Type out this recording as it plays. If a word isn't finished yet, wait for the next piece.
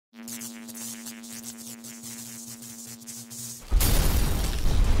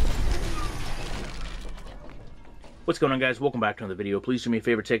What's going on, guys? Welcome back to another video. Please do me a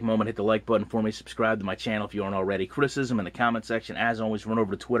favor, take a moment, hit the like button for me, subscribe to my channel if you aren't already. Criticism in the comment section. As always, run over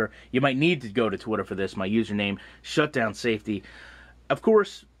to Twitter. You might need to go to Twitter for this. My username, Shutdown Safety. Of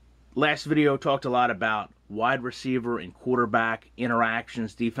course, last video talked a lot about wide receiver and quarterback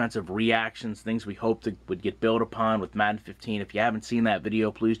interactions, defensive reactions, things we hoped would get built upon with Madden 15. If you haven't seen that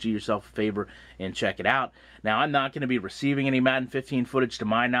video, please do yourself a favor and check it out. Now, I'm not going to be receiving any Madden 15 footage to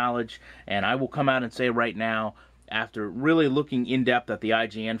my knowledge, and I will come out and say right now, after really looking in-depth at the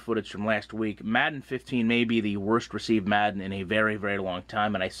IGN footage from last week, Madden 15 may be the worst received Madden in a very, very long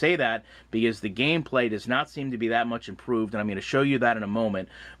time. And I say that because the gameplay does not seem to be that much improved, and I'm going to show you that in a moment.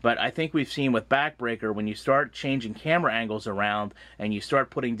 But I think we've seen with Backbreaker, when you start changing camera angles around and you start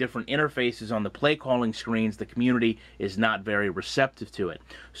putting different interfaces on the play calling screens, the community is not very receptive to it.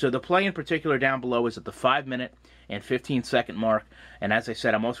 So the play in particular down below is at the 5-minute and 15-second mark. And as I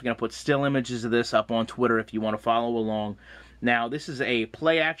said, I'm also going to put still images of this up on Twitter if you want to follow along. Now, this is a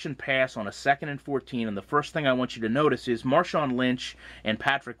play-action pass on a 2nd and 14, and the first thing I want you to notice is Marshawn Lynch and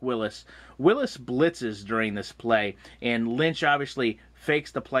Patrick Willis. Willis blitzes during this play, and Lynch obviously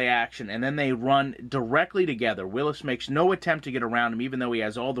fakes the play action, and then they run directly together. Willis makes no attempt to get around him, even though he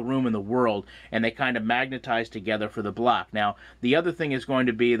has all the room in the world, and they kind of magnetize together for the block. Now, the other thing is going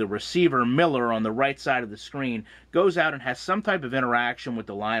to be the receiver, Miller, on the right side of the screen, goes out and has some type of interaction with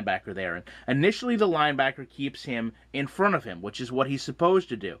the linebacker there. And initially, the linebacker keeps him in front of him, which is what he's supposed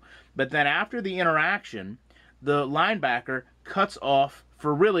to do. But then after the interaction, the linebacker cuts off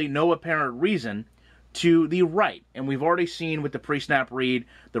for really no apparent reason to the right. And we've already seen with the pre-snap read,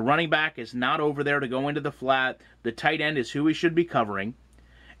 the running back is not over there to go into the flat. The tight end is who he should be covering.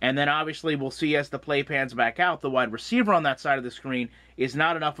 And then obviously we'll see as the play pans back out, the wide receiver on that side of the screen is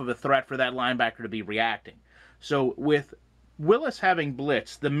not enough of a threat for that linebacker to be reacting. So with Willis having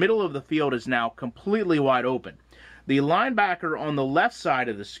blitzed, the middle of the field is now completely wide open. The linebacker on the left side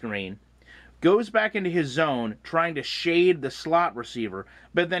of the screen goes back into his zone, trying to shade the slot receiver,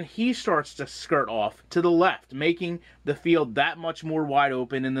 but then he starts to skirt off to the left, making the field that much more wide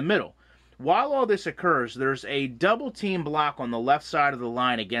open in the middle. While all this occurs, there's a double team block on the left side of the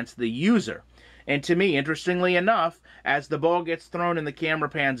line against the user. And to me, interestingly enough, as the ball gets thrown and the camera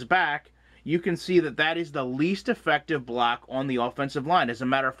pans back, you can see that that is the least effective block on the offensive line. As a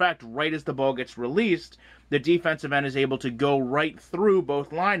matter of fact, right as the ball gets released, the defensive end is able to go right through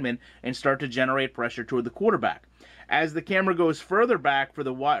both linemen and start to generate pressure toward the quarterback. As the camera goes further back for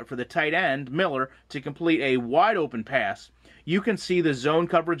the tight end, Miller, to complete a wide open pass, you can see the zone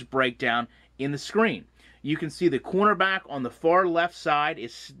coverage breakdown in the screen. You can see the cornerback on the far left side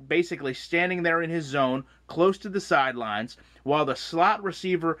is basically standing there in his zone, close to the sidelines, while the slot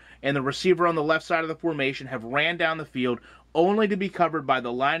receiver and the receiver on the left side of the formation have ran down the field, only to be covered by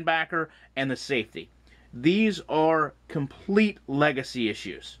the linebacker and the safety. These are complete legacy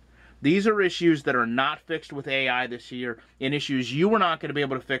issues. These are issues that are not fixed with AI this year, and issues you are not going to be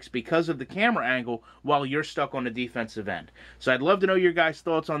able to fix because of the camera angle while you're stuck on the defensive end. So I'd love to know your guys'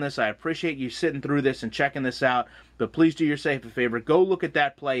 thoughts on this. I appreciate you sitting through this and checking this out, but please do yourself a favor. Go look at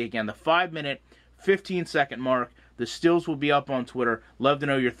that play again, the 5-minute, 15-second mark. The stills will be up on Twitter. Love to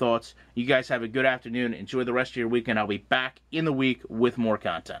know your thoughts. You guys have a good afternoon. Enjoy the rest of your weekend. I'll be back in the week with more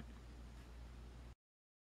content.